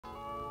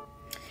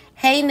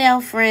Hey nail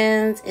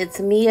friends,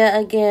 it's Mia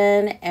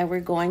again, and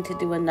we're going to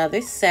do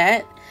another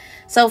set.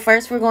 So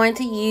first we're going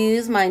to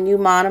use my new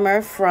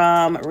monomer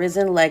from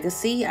Risen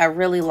Legacy. I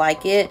really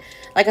like it.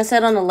 Like I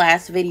said on the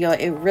last video,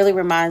 it really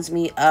reminds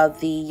me of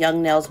the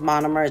Young Nails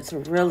monomer. It's a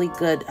really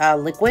good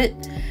liquid.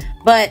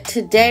 But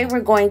today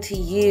we're going to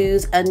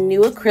use a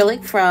new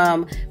acrylic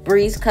from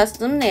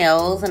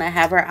bris.custom.nails, and I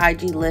have her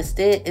IG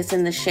listed. It's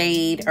in the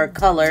shade or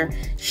color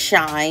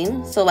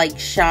Shine. So like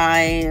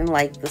shine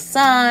like the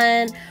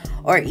sun,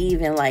 or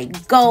even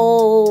like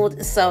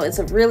gold. So it's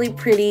a really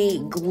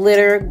pretty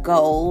glitter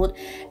gold,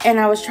 and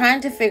I was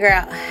trying to figure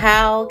out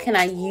how can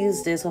I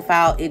use this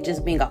without it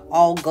just being an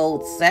all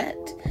gold set.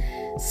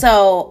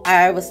 So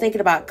I was thinking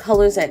about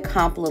colors that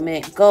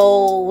complement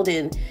gold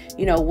and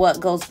you know what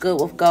goes good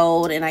with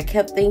gold, and I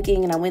kept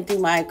thinking, and I went through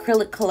my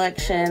acrylic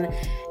collection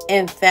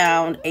and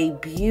found a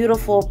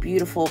beautiful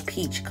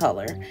peach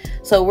color.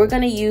 So we're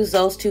going to use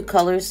those two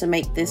colors to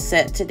make this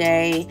set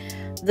today.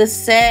 The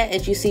set,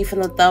 as you see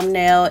from the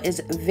thumbnail,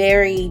 is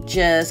very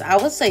just, I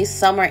would say,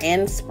 summer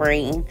and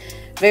spring.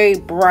 Very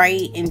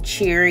bright and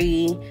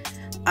cheery.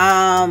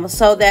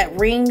 So that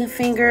ring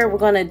finger, we're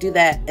going to do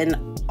that in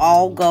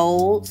all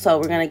gold. So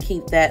we're going to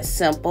keep that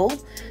simple.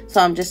 So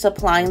I'm just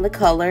applying the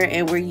color,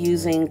 and we're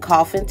using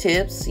coffin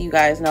tips. You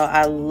guys know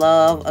I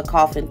love a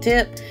coffin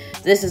tip.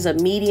 This is a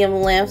medium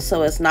length,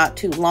 so it's not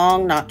too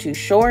long, not too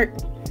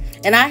short.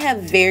 And I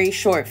have very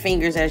short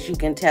fingers, as you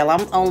can tell.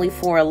 I'm only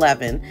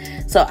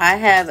 4'11", so I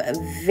have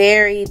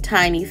very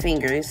tiny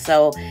fingers.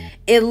 So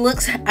it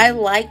looks, I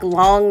like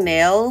long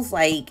nails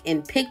like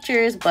in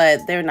pictures,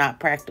 but they're not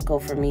practical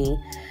for me.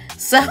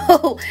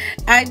 So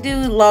I do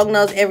long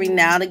nails every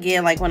now and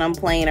again, like when I'm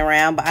playing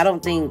around, but I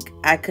don't think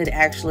I could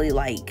actually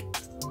like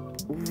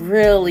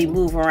really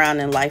move around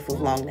in life with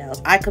long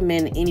nails. I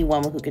commend any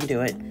woman who can do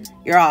it.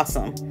 You're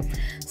awesome.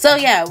 So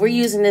yeah, we're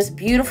using this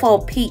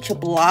beautiful peach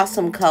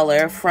blossom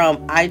color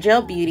from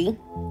iGel Beauty.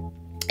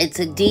 It's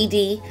a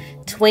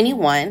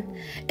DD21,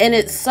 and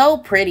it's so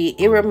pretty.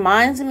 It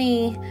reminds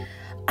me,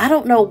 I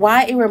don't know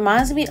why, it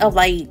reminds me of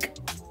like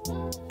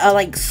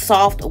a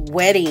soft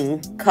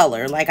wedding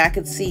color. Like I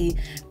could see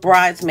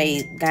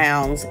bridesmaid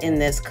gowns in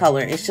this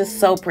color. It's just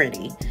so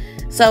pretty.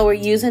 So we're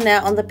using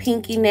that on the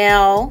pinky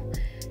now,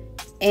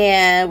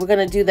 and we're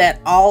gonna do that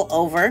all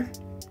over.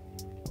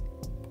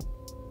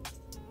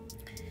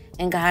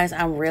 And guys,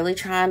 I'm really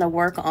trying to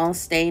work on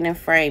staying in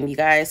frame. You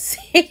guys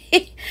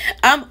see,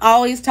 I'm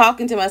always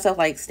talking to myself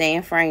like, stay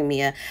in frame,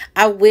 Mia.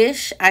 I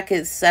wish I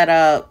could set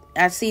up,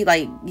 I see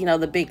like, you know,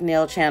 the big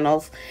nail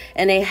channels,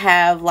 and they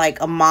have like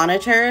a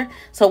monitor.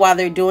 So while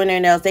they're doing their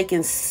nails, they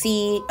can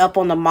see up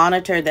on the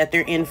monitor that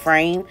they're in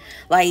frame.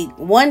 Like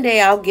one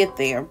day I'll get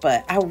there,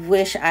 but I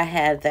wish I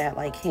had that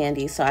like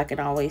handy so I can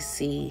always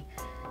see,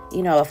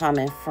 you know, if I'm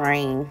in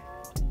frame.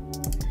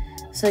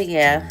 So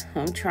yeah,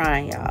 I'm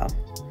trying, y'all.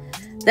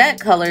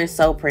 That color is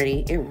so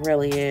pretty. It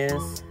really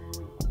is.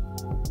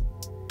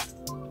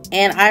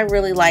 And I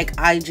really like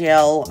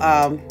iGel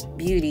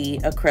Beauty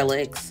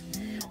acrylics.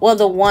 Well,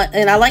 the one,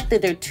 and I like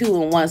that they're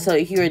 2 in 1. So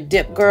if you're a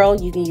dip girl,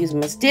 you can use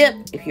them as dip.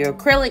 If you're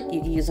acrylic,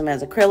 you can use them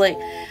as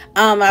acrylic.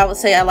 I would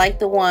say I like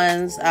the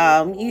ones,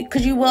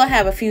 because you will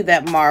have a few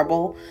that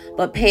marble,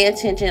 but pay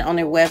attention on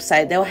their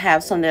website. They'll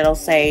have some that'll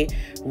say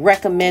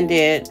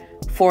recommended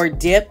for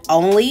dip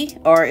only,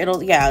 or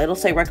it'll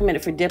say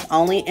recommended for dip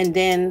only, and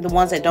then the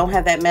ones that don't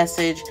have that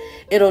message,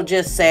 it'll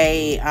just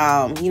say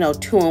you know,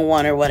 2 in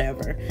 1 or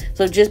whatever.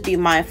 So just be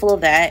mindful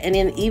of that. And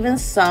then even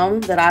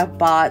some that I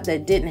bought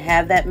that didn't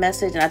have that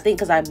message, and I think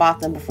because I bought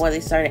them before they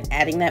started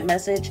adding that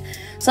message,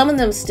 some of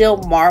them still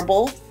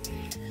marble.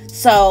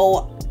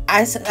 So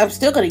I'm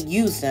still going to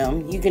use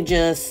them. You can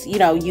just, you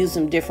know, use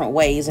them different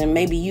ways, and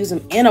maybe use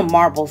them in a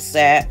marble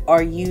set,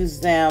 or use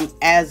them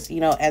as,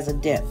 you know, as a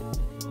dip.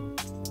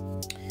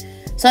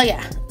 So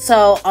yeah,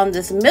 so on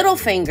this middle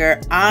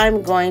finger,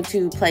 I'm going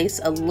to place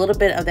a little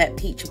bit of that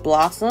peach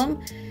blossom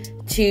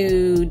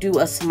to do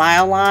a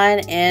smile line.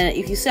 And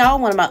if you saw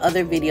one of my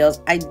other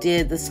videos, I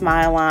did the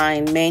smile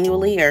line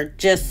manually, or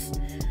just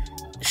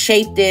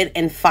shaped it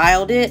and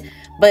filed it.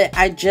 But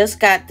I just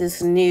got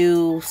this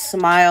new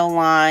smile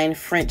line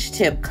French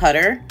tip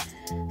cutter.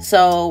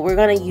 So we're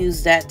going to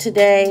use that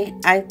today.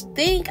 I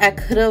think I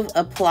could have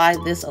applied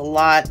this a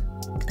lot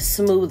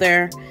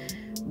smoother,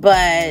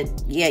 but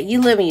yeah,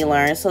 you live and you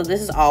learn. So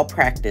this is all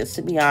practice,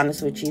 to be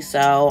honest with you.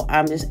 So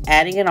I'm just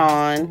adding it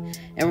on,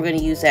 and we're going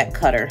to use that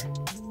cutter.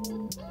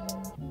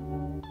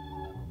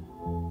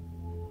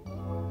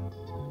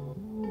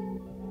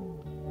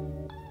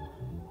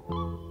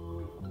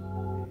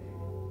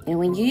 And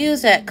when you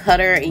use that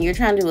cutter and you're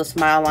trying to do a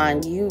smile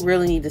line, you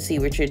really need to see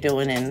what you're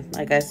doing. And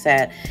like I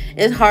said,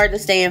 it's hard to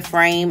stay in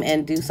frame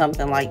and do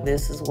something like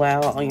this as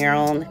well on your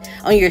own,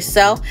 on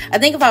yourself. I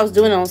think if I was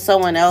doing it on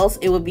someone else,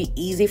 it would be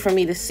easy for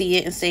me to see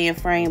it and stay in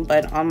frame.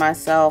 But on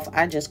myself,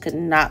 I just could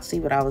not see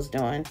what I was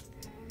doing.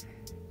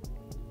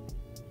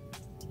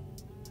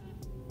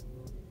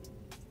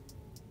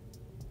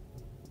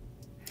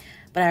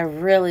 But I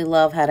really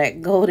love how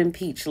that golden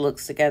peach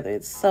looks together.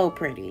 It's so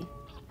pretty.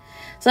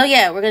 So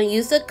yeah, we're going to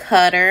use the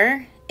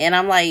cutter, and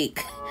I'm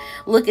like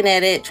looking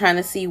at it, trying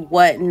to see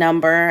what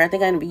number. I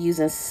think I'm gonna be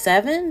using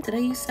 7. Did I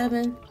use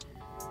 7?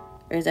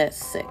 Or is that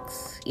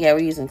 6? Yeah, we're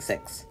using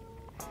 6.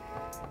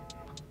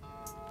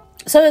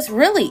 So it's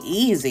really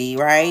easy,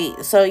 right?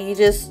 So you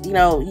just, you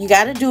know, you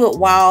got to do it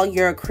while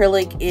your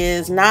acrylic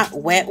is not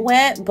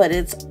wet, but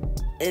it's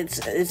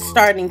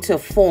starting to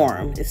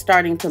form. It's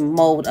starting to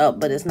mold up,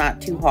 but it's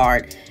not too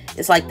hard.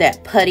 It's like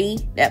that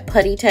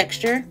putty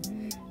texture.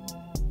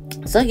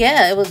 So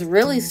yeah, it was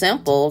really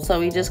simple. So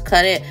we just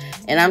cut it,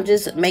 and I'm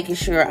just making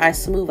sure I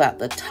smooth out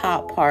the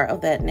top part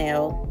of that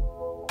nail.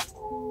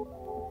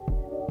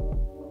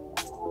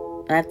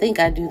 And I think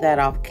I do that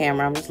off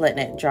camera. I'm just letting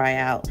it dry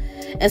out.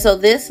 And so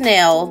this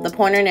nail, the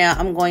pointer nail,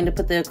 I'm going to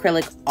put the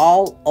acrylic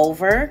all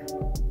over,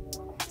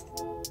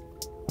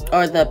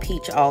 or the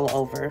peach all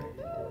over.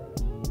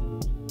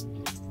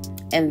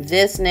 And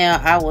this nail,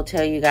 I will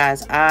tell you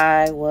guys,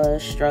 I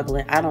was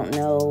struggling. I don't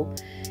know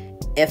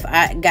if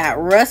I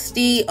got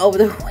rusty over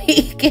the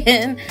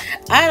weekend.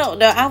 I don't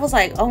know. I was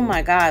like, oh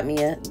my God,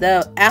 Mia.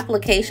 The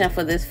application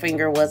for this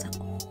finger was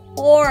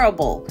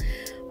horrible.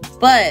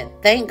 But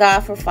thank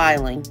God for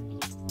filing.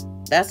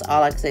 That's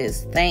all I can say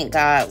is thank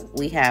God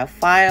we have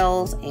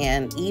files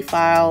and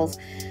e-files,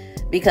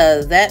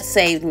 because that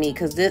saved me,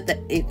 because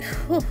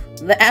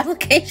the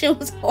application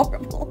was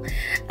horrible.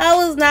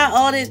 I was not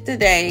on it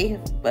today,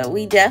 but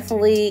we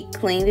definitely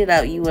cleaned it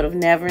up. You would have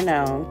never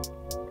known.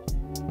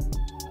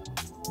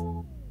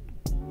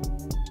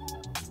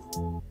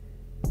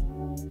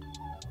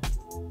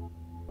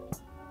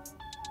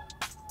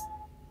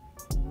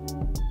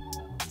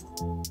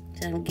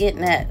 So I'm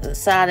getting at the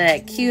side of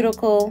that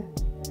cuticle.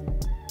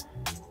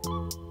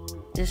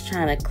 Just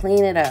trying to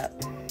clean it up.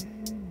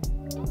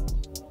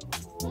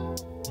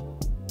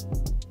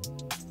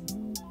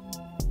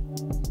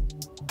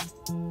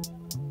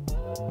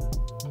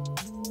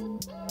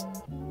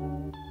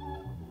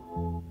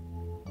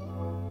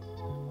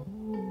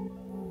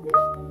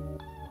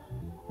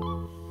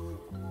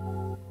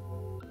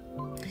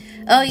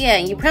 Oh yeah,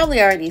 you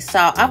probably already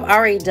saw, I've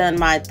already done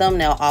my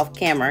thumbnail off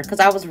camera, because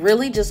I was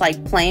really just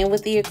like playing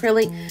with the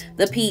acrylic,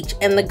 the peach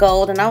and the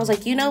gold, and I was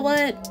like, you know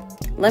what?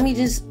 Let me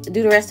just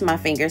do the rest of my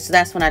fingers. So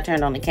that's when I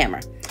turned on the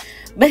camera.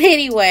 But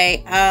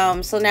anyway,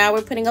 so now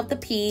we're putting up the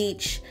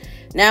peach.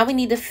 Now we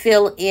need to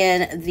fill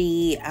in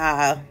the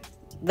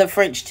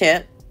French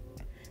tip.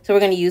 So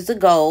we're going to use the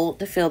gold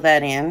to fill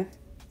that in.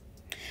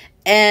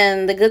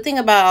 And the good thing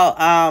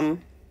about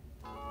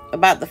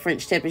the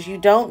French tip is you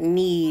don't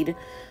need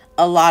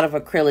a lot of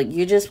acrylic.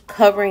 You're just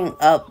covering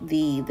up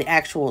the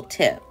actual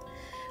tip.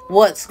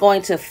 What's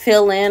going to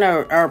fill in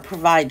or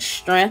provide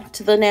strength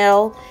to the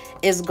nail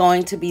is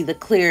going to be the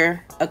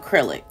clear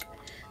acrylic.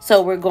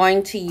 So we're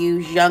going to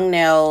use Young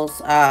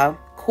Nails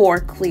Core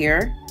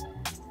Clear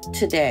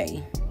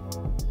today.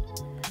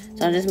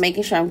 So I'm just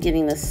making sure I'm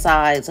getting the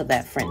sides of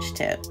that French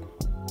tip.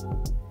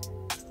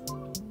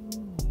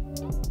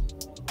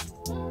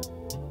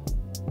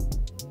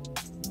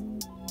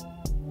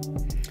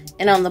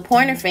 And on the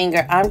pointer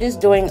finger, I'm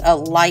just doing a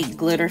light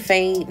glitter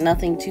fade,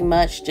 nothing too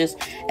much, just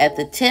at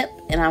the tip.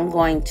 And I'm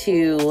going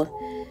to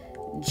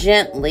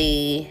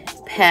gently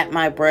pat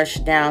my brush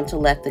down to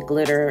let the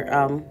glitter,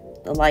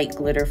 the light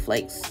glitter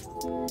flakes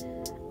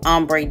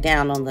ombre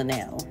down on the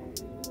nail.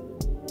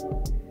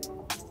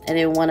 I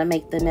didn't want to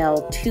make the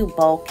nail too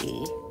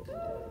bulky.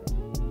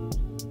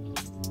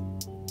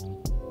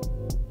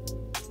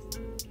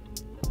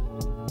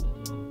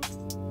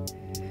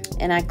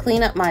 And I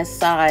clean up my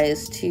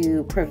sides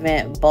to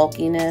prevent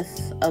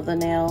bulkiness of the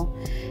nail.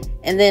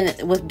 And then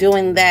with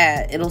doing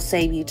that, it'll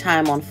save you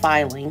time on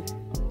filing.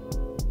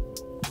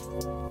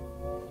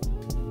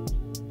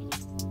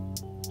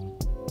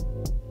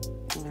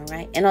 All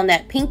right, and on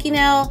that pinky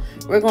nail,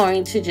 we're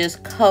going to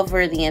just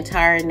cover the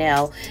entire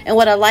nail. And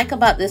what I like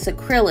about this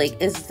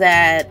acrylic is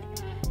that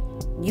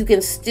you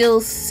can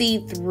still see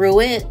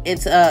through it.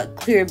 It's a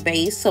clear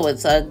base, so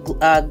it's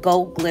a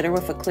gold glitter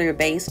with a clear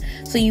base,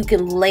 so you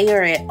can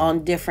layer it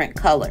on different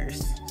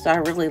colors. So I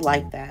really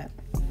like that.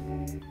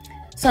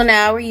 So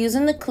now we're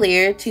using the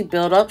clear to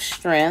build up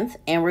strength,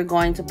 and we're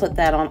going to put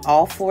that on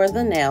all 4 of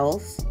the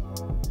nails.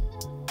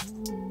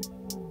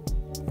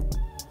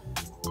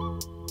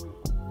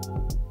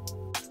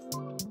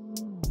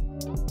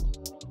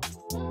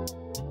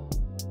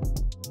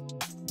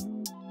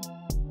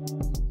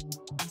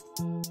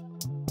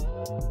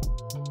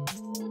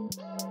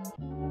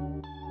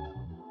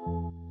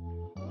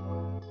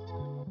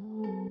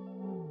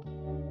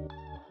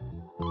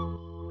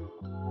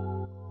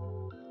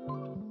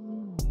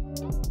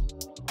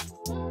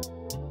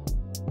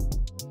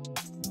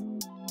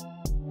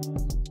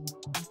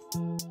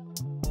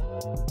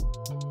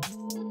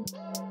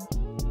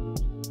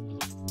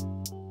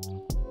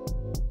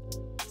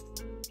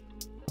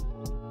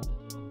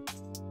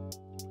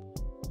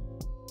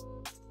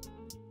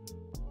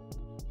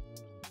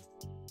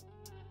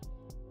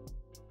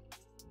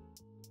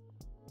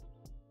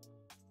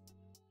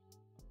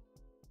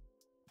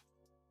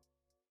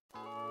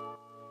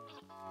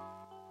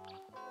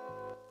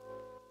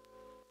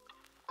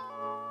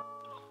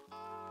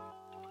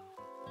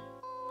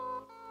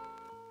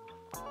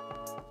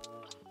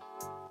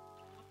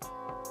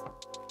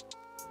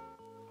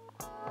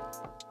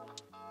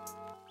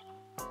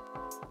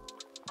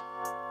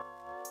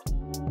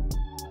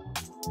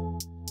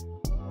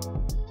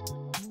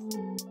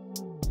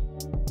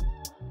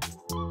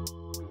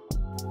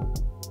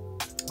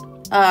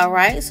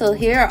 Alright, so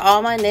here are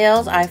all my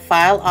nails. I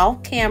file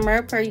off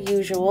camera per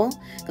usual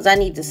because I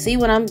need to see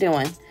what I'm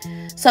doing.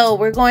 So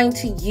we're going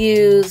to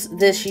use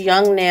this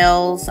Young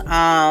Nails,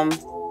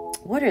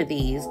 what are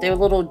these? They're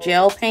little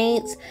gel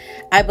paints.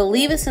 I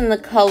believe it's in the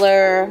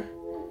color,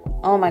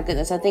 oh my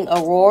goodness, I think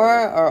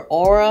Aurora or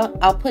Aura.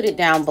 I'll put it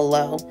down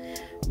below.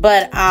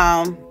 But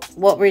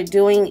what we're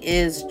doing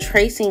is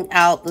tracing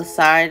out the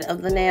side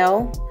of the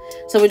nail.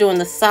 So we're doing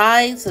the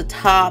sides, the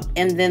top,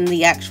 and then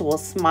the actual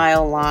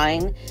smile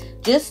line,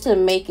 just to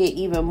make it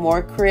even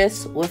more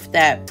crisp with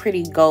that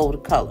pretty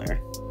gold color.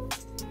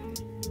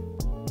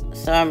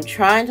 So I'm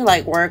trying to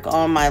like work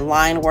on my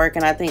line work,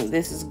 and I think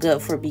this is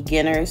good for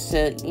beginners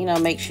to, you know,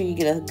 make sure you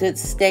get a good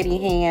steady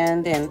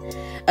hand and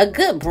a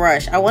good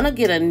brush. I want to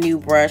get a new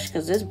brush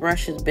because this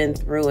brush has been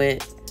through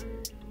it.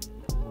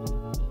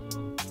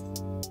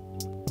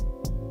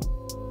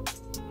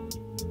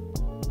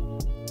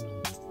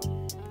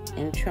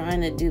 And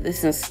trying to do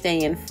this and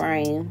stay in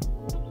frame.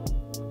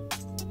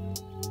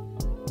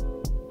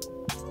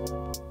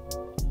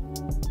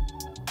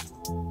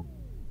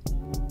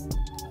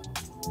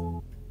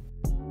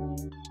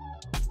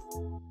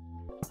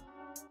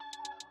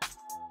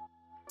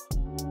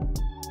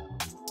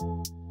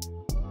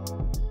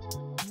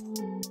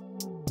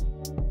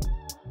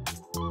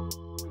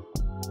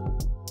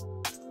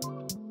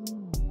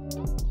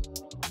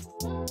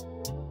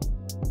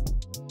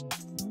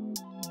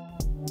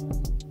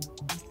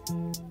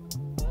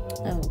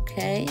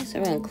 Okay, so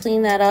we're going to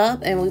clean that up,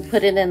 and we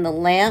put it in the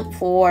lamp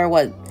for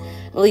what,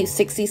 at least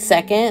 60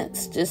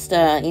 seconds, just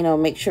you know,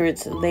 make sure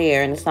it's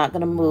there and it's not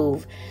going to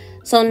move.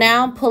 So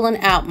now I'm pulling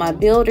out my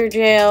builder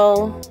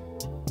gel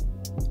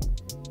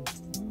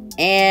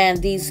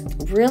and these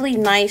really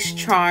nice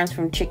charms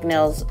from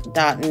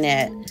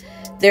chicknails.net.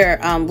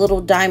 They're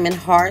little diamond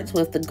hearts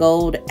with the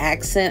gold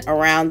accent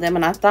around them,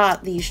 and I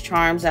thought these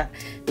charms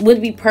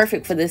would be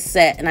perfect for this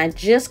set, and I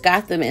just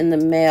got them in the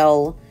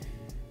mail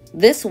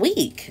this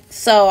week.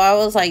 So I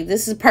was like,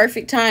 this is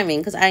perfect timing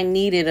because I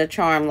needed a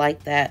charm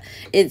like that.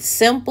 It's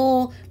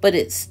simple, but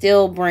it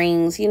still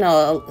brings, you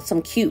know,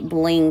 some cute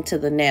bling to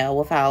the nail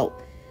without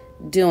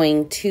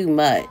doing too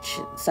much.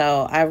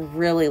 So I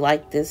really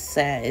like this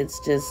set. It's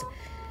just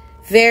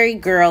very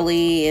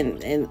girly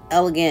and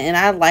elegant, and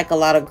I like a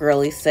lot of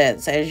girly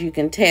sets, as you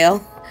can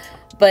tell.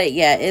 But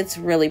yeah, it's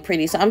really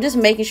pretty. So I'm just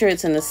making sure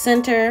it's in the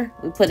center.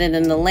 We put it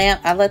in the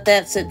lamp. I let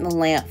that sit in the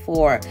lamp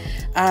for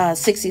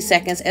 60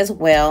 seconds as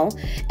well.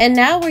 And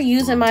now we're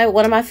using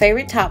one of my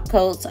favorite top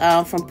coats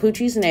from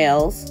Poochie's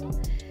Nails.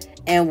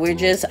 And we're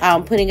just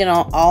putting it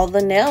on all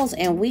the nails,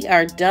 and we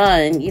are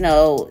done. You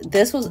know,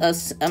 this was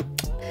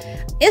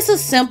it's a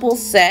simple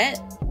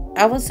set.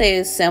 I would say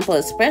it's simple,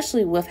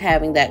 especially with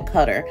having that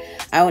cutter.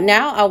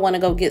 Now I want to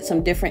go get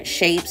some different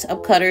shapes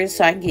of cutters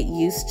so I can get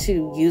used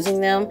to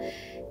using them.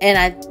 And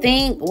I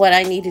think what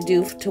I need to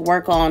do to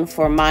work on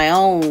for my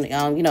own,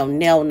 you know,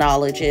 nail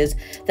knowledge is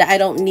that I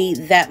don't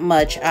need that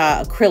much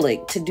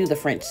acrylic to do the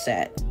French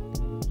set.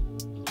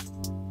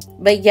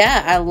 But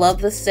yeah, I love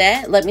the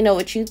set. Let me know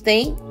what you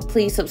think.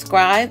 Please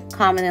subscribe,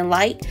 comment, and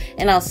like,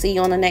 and I'll see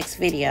you on the next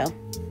video.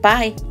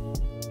 Bye.